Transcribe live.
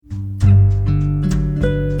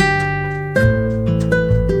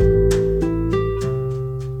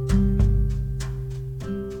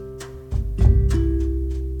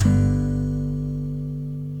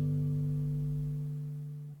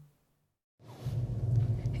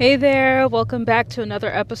Hey there, welcome back to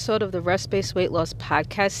another episode of the Rest-Based Weight Loss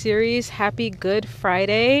Podcast series. Happy Good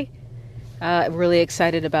Friday. Really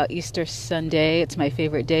excited about Easter Sunday. It's my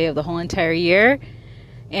favorite day of the whole entire year.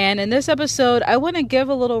 And in this episode, I want to give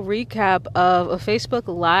a little recap of a Facebook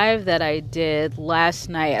Live that I did last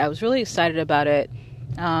night. I was really excited about it.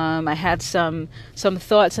 I had some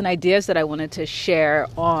thoughts and ideas that I wanted to share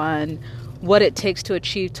on what it takes to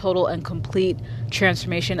achieve total and complete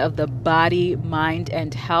transformation of the body, mind,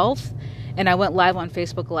 and health. And I went live on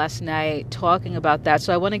Facebook last night talking about that.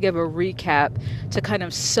 So I want to give a recap to kind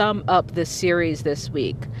of sum up the series this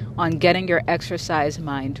week on getting your exercise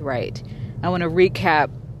mind right. I want to recap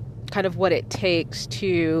kind of what it takes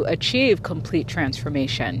to achieve complete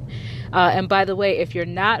transformation. And by the way, if you're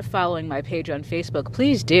not following my page on Facebook,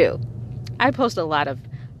 please do. I post a lot of,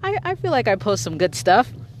 I feel like I post some good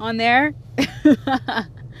stuff on there.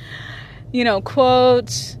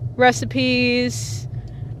 Quotes, recipes,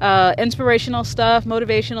 inspirational stuff,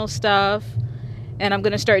 motivational stuff. And I'm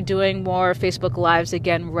going to start doing more Facebook Lives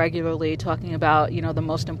again regularly, talking about, the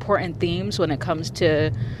most important themes when it comes to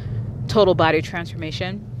total body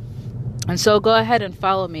transformation. And so go ahead and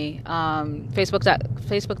follow me,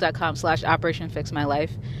 facebook.com/Operation Fix My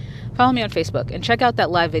Life. Follow me on Facebook and check out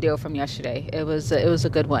that live video from yesterday. It was a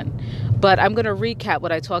good one. But I'm going to recap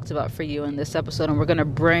what I talked about for you in this episode, and we're going to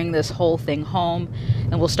bring this whole thing home,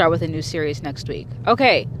 and we'll start with a new series next week.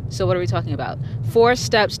 Okay, so what are we talking about? 4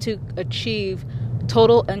 steps to achieve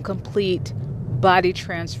total and complete body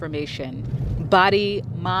transformation. Body,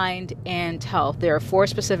 mind, and health. There are 4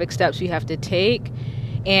 specific steps you have to take,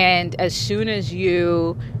 and as soon as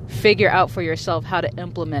you figure out for yourself how to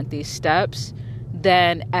implement these steps,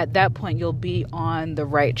 then at that point you'll be on the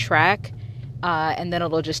right track, and then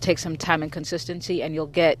it'll just take some time and consistency, and you'll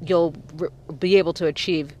be able to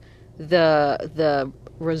achieve the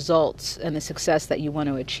results and the success that you want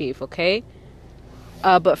to achieve. Okay.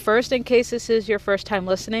 But first, in case this is your first time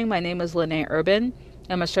listening, my name is Lene Urban.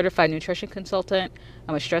 I'm a certified nutrition consultant.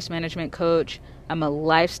 I'm a stress management coach. I'm a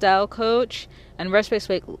lifestyle coach, and Rest-Based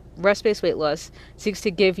Weight Loss seeks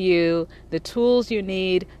to give you the tools you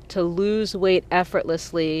need to lose weight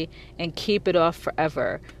effortlessly and keep it off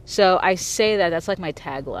forever. So I say that's like my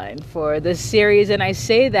tagline for this series, and I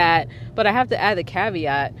say that, but I have to add the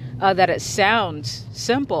caveat that it sounds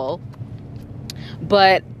simple,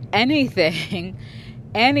 but anything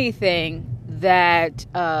that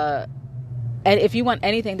and if you want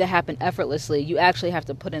anything to happen effortlessly, you actually have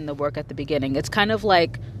to put in the work at the beginning. It's kind of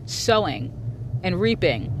like sowing and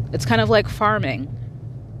reaping. It's kind of like farming.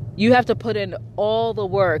 You have to put in all the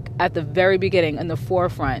work at the very beginning, in the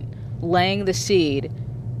forefront, laying the seed,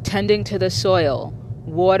 tending to the soil,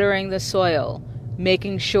 watering the soil,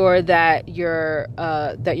 making sure that you're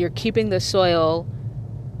keeping the soil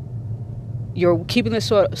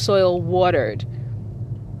soil watered.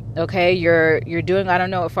 Okay, you're doing, I don't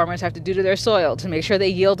know what farmers have to do to their soil to make sure they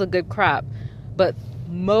yield a good crop. But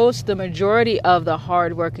the majority of the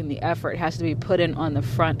hard work and the effort has to be put in on the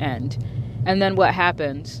front end. And then what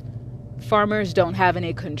happens? Farmers don't have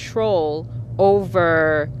any control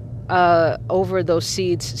over those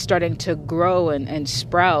seeds starting to grow and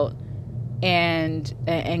sprout and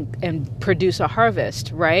produce a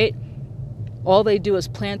harvest, right? All they do is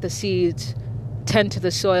plant the seeds, tend to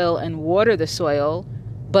the soil, and water the soil.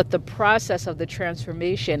 But the process of the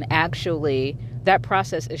transformation, that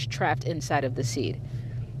process is trapped inside of the seed.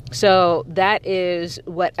 So that is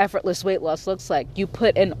what effortless weight loss looks like. You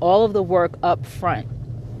put in all of the work up front.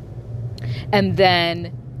 And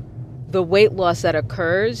then the weight loss that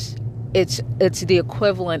occurs, it's the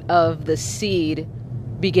equivalent of the seed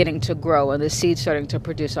beginning to grow and the seed starting to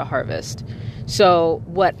produce a harvest. So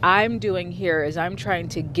what I'm doing here is I'm trying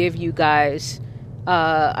to give you guys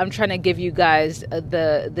the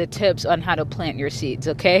tips on how to plant your seeds,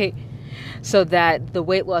 okay? So that the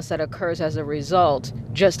weight loss that occurs as a result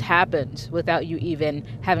just happens without you even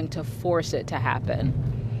having to force it to happen.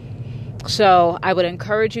 So I would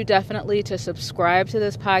encourage you definitely to subscribe to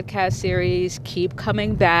this podcast series. Keep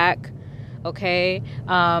coming back. Okay.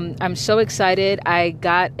 I'm so excited. I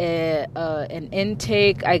got an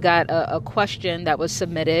intake. I got a question that was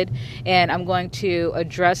submitted, and I'm going to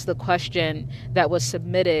address the question that was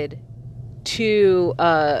submitted to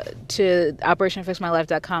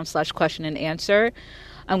operationfixmylife.com/question and answer.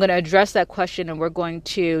 I'm going to address that question, and we're going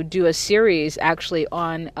to do a series actually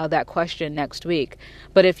on that question next week.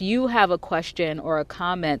 But if you have a question or a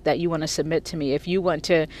comment that you want to submit to me, if you want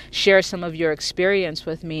to share some of your experience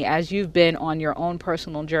with me as you've been on your own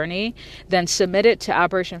personal journey, then submit it to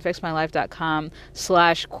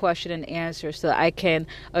operationfixmylife.com/question and answer so that I can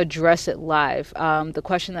address it live. The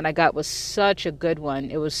question that I got was such a good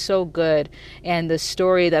one. It was so good. And the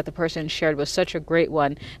story that the person shared was such a great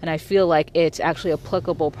one. And I feel like it's actually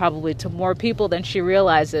applicable probably to more people than she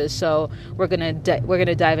realizes. So we're gonna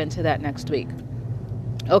dive into that next week.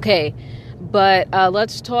 Okay, but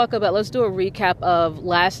let's do a recap of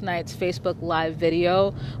last night's Facebook Live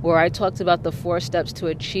video where I talked about the 4 steps to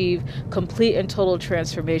achieve complete and total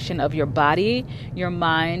transformation of your body, your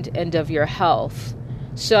mind, and of your health.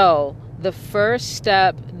 So the first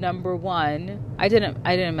step, number 1, I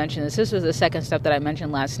didn't mention this. This was the second step that I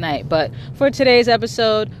mentioned last night. But for today's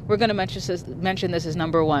episode, we're going to mention this as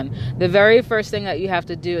number 1. The very first thing that you have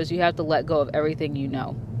to do is you have to let go of everything you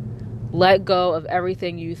know. Let go of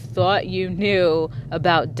everything you thought you knew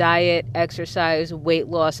about diet, exercise, weight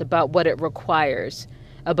loss, about what it requires,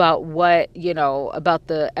 about about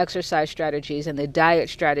the exercise strategies and the diet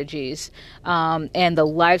strategies, and the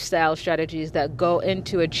lifestyle strategies that go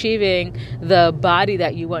into achieving the body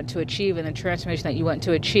that you want to achieve and the transformation that you want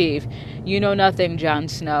to achieve. You know nothing, Jon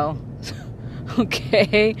Snow.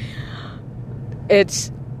 Okay?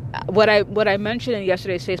 It's what I mentioned in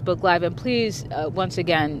yesterday's Facebook Live, and please, once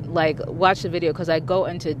again, watch the video because I go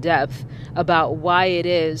into depth about why it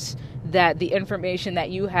is that the information that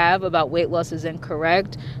you have about weight loss is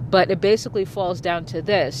incorrect, but it basically falls down to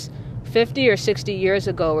this. 50 or 60 years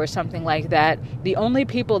ago or something like that, the only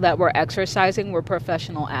people that were exercising were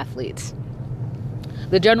professional athletes.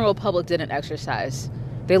 The general public didn't exercise.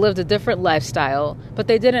 They lived a different lifestyle, but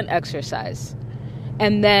they didn't exercise.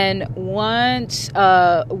 And then once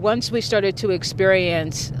we started to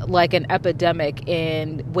experience like an epidemic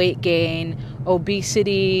in weight gain,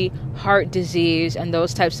 obesity, heart disease, and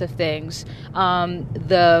those types of things,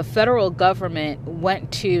 the federal government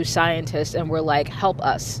went to scientists and were like, help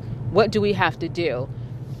us. What do we have to do?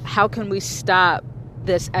 How can we stop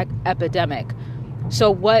this epidemic? So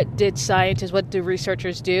what did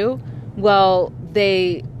researchers do? Well,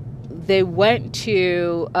 they went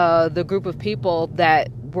to the group of people that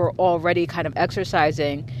were already kind of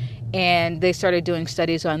exercising, and they started doing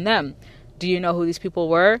studies on them. Do you know who these people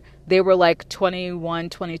were? They were like 21,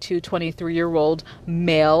 22, 23-year-old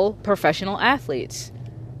male professional athletes.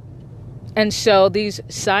 And so these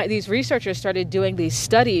researchers started doing these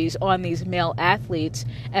studies on these male athletes,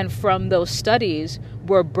 and from those studies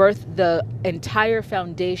were birthed the entire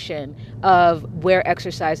foundation of where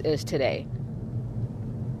exercise is today.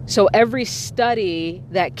 So every study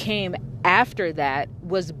that came after that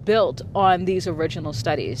was built on these original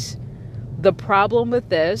studies. The problem with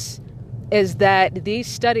this is that these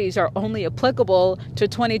studies are only applicable to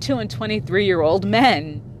 22 and 23-year-old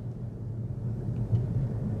men.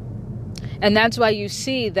 And that's why you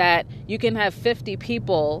see that you can have 50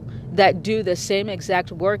 people that do the same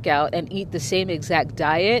exact workout and eat the same exact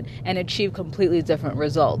diet and achieve completely different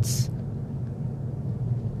results.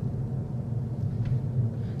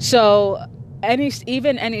 So any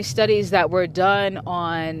studies that were done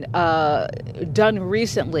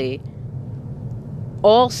recently,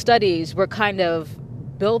 all studies were kind of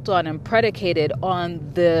built on and predicated on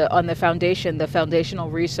the foundational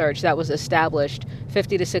research that was established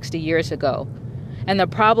 50 to 60 years ago. And the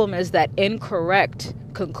problem is that incorrect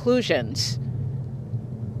conclusions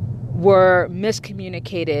were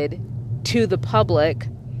miscommunicated to the public,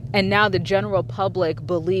 and now the general public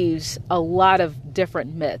believes a lot of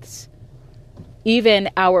different myths. Even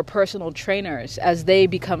our personal trainers, as they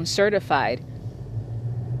become certified,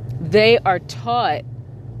 they are taught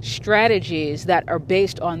strategies that are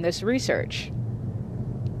based on this research.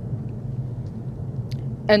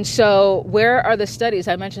 And so where are the studies?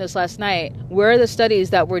 I mentioned this last night. Where are the studies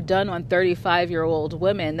that were done on 35-year-old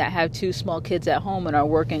women that have 2 small kids at home and are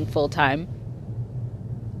working full time?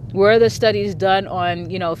 Where are the studies done on,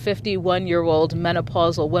 51-year-old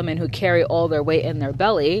menopausal women who carry all their weight in their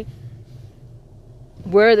belly?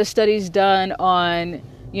 Where are the studies done on,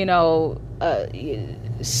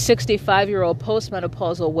 65-year-old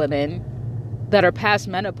postmenopausal women that are past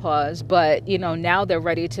menopause, but, now they're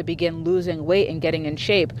ready to begin losing weight and getting in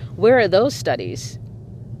shape? Where are those studies?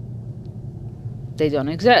 They don't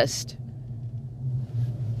exist.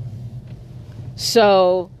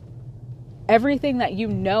 So everything that you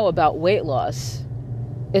know about weight loss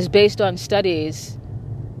is based on studies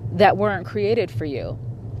that weren't created for you.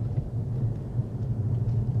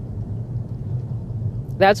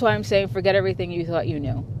 That's why I'm saying forget everything you thought you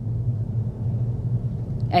knew.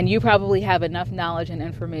 And you probably have enough knowledge and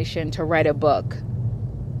information to write a book.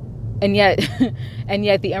 And yet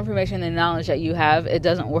the information and knowledge that you have, it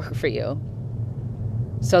doesn't work for you.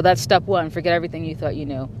 So that's step 1, forget everything you thought you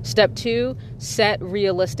knew. Step 2, set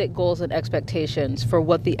realistic goals and expectations for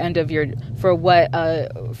what the end of for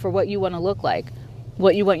what you want to look like,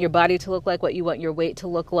 what you want your body to look like, what you want your weight to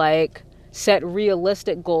look like. Set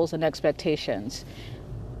realistic goals and expectations.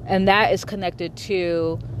 And that is connected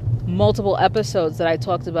to multiple episodes that I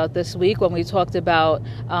talked about this week when we talked about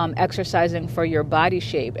exercising for your body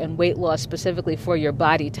shape and weight loss specifically for your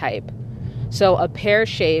body type. So a pear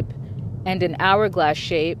shape and an hourglass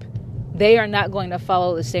shape, they are not going to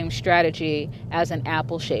follow the same strategy as an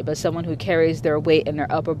apple shape, as someone who carries their weight in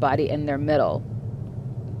their upper body in their middle.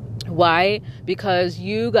 Why? Because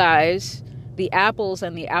you guys, the apples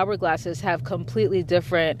and the hourglasses, have a completely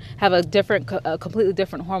different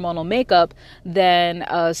hormonal makeup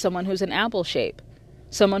than someone who's an apple shape.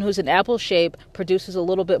 Someone who's an apple shape produces a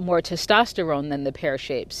little bit more testosterone than the pear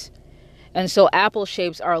shapes. And so apple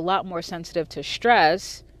shapes are a lot more sensitive to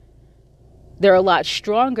stress. They're a lot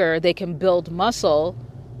stronger. They can build muscle,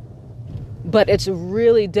 but it's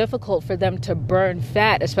really difficult for them to burn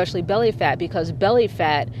fat, especially belly fat, because belly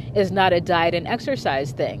fat is not a diet and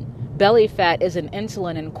exercise thing. Belly fat is an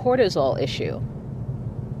insulin and cortisol issue.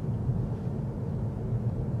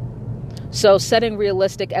 So setting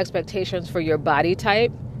realistic expectations for your body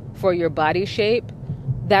type, for your body shape,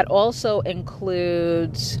 that also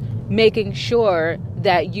includes making sure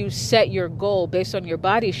that you set your goal based on your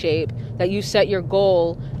body shape, that you set your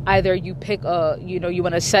goal, either you pick you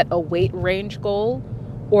want to set a weight range goal,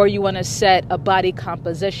 or you want to set a body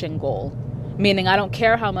composition goal. Meaning, I don't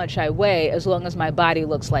care how much I weigh as long as my body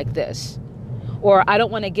looks like this. Or I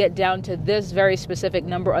don't want to get down to this very specific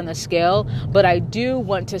number on the scale, but I do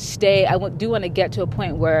want to get to a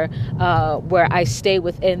point where I stay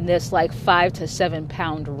within this like 5 to 7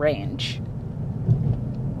 pound range.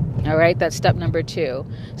 All right, that's step number 2.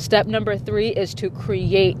 Step number 3 is to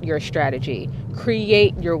create your strategy.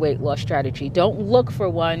 Create your weight loss strategy. Don't look for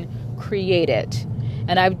one, create it.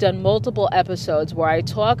 And I've done multiple episodes where I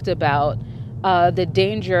talked about the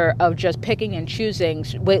danger of just picking and choosing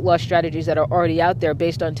weight loss strategies that are already out there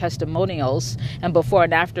based on testimonials and before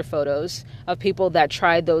and after photos of people that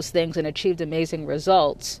tried those things and achieved amazing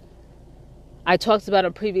results. I talked about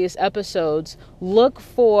in previous episodes, look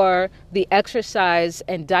for the exercise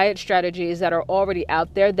and diet strategies that are already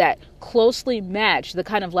out there that closely match the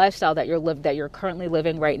kind of lifestyle that you're currently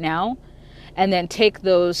living right now. And then take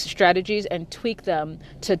those strategies and tweak them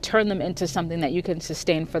to turn them into something that you can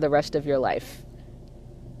sustain for the rest of your life.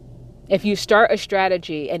 If you start a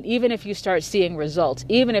strategy, and even if you start seeing results,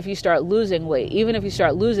 even if you start losing weight, even if you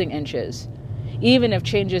start losing inches, even if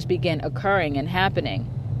changes begin occurring and happening,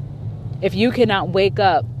 if you cannot wake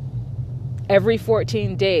up every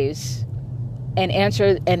 14 days and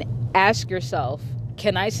ask yourself,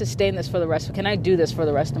 can I sustain this can I do this for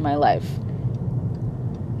the rest of my life?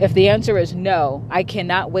 If the answer is no, I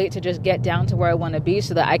cannot wait to just get down to where I want to be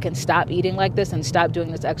so that I can stop eating like this and stop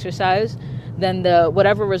doing this exercise, then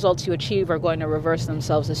whatever results you achieve are going to reverse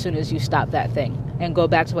themselves as soon as you stop that thing and go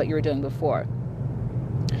back to what you were doing before.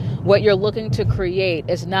 What you're looking to create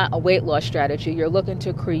is not a weight loss strategy. You're looking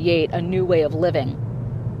to create a new way of living.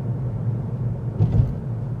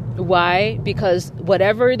 Why? Because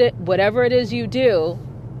whatever it is you do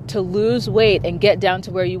to lose weight and get down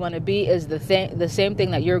to where you want to be is the same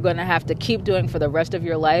thing that you're going to have to keep doing for the rest of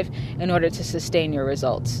your life in order to sustain your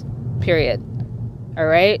results. Period. All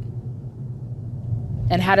right?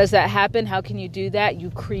 And how does that happen? How can you do that?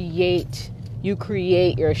 You create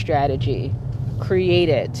your strategy. Create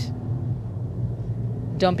it.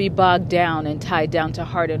 Don't be bogged down and tied down to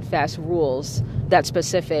hard and fast rules that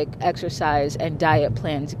specific exercise and diet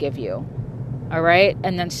plans give you. All right.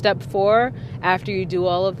 And then step 4, after you do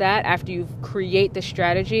all of that, after you create the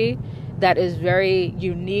strategy that is very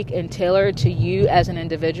unique and tailored to you as an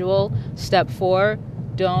individual, step 4,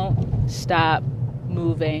 don't stop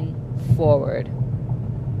moving forward.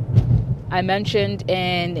 I mentioned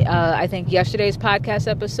in, I think, yesterday's podcast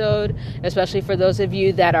episode, especially for those of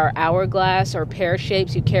you that are hourglass or pear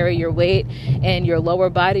shapes, you carry your weight in your lower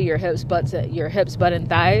body, your hips, butt, and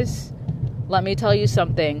thighs. Let me tell you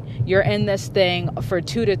something. You're in this thing for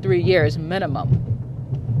 2 to 3 years minimum.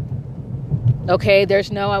 Okay,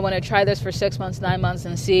 there's no, I want to try this for 6 months, 9 months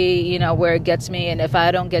and see, where it gets me. And if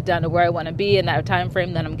I don't get down to where I want to be in that time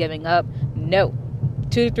frame, then I'm giving up. No,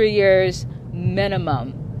 2 to 3 years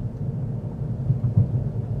minimum.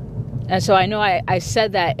 And so I know I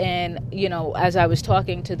said that in, as I was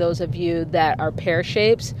talking to those of you that are pear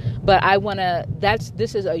shapes, but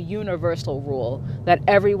this is a universal rule that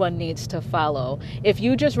everyone needs to follow. If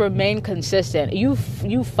you just remain consistent, if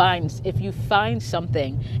you find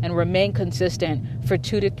something and remain consistent for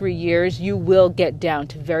 2 to 3 years, you will get down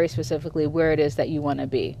to very specifically where it is that you want to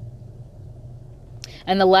be.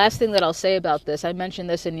 And the last thing that I'll say about this, I mentioned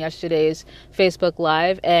this in yesterday's Facebook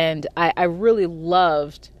Live, and I really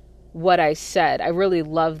loved what I said. I really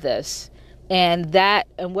love this. And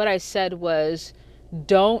what I said was,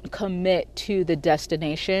 don't commit to the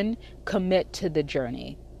destination, commit to the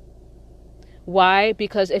journey. Why?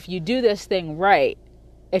 Because if you do this thing right,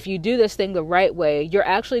 if you do this thing the right way, you're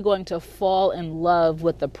actually going to fall in love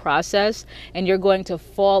with the process, and you're going to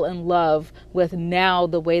fall in love with now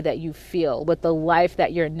the way that you feel, with the life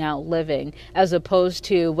that you're now living, as opposed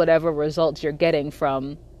to whatever results you're getting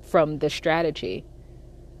from the strategy.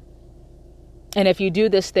 And if you do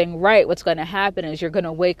this thing right, what's going to happen is you're going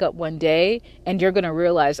to wake up one day and you're going to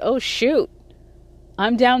realize, oh, shoot,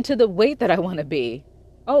 I'm down to the weight that I want to be.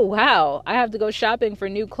 Oh, wow, I have to go shopping for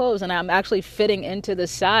new clothes and I'm actually fitting into the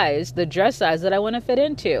dress size that I want to fit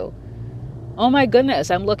into. Oh, my goodness,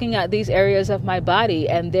 I'm looking at these areas of my body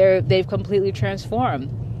and they've completely transformed.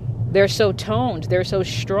 They're so toned. They're so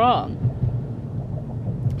strong.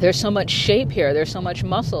 There's so much shape here. There's so much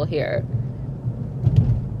muscle here.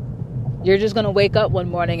 You're just going to wake up one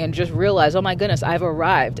morning and just realize, oh my goodness, I've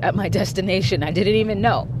arrived at my destination. I didn't even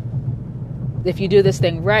know. If you do this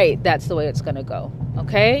thing right, that's the way it's going to go.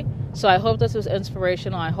 Okay? So I hope this was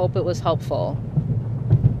inspirational. I hope it was helpful.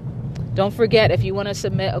 Don't forget, if you want to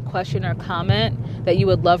submit a question or comment that you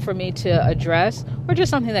would love for me to address, or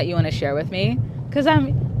just something that you want to share with me, because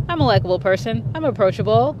I'm a likable person. I'm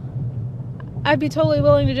approachable. I'd be totally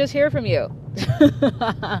willing to just hear from you.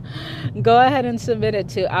 Go ahead and submit it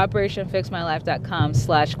to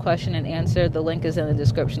operationfixmylife.com/question and answer. The link is in the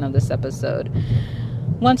description of this episode.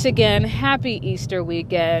 Once again, happy Easter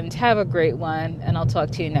weekend. Have a great one, and I'll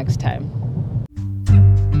talk to you next time.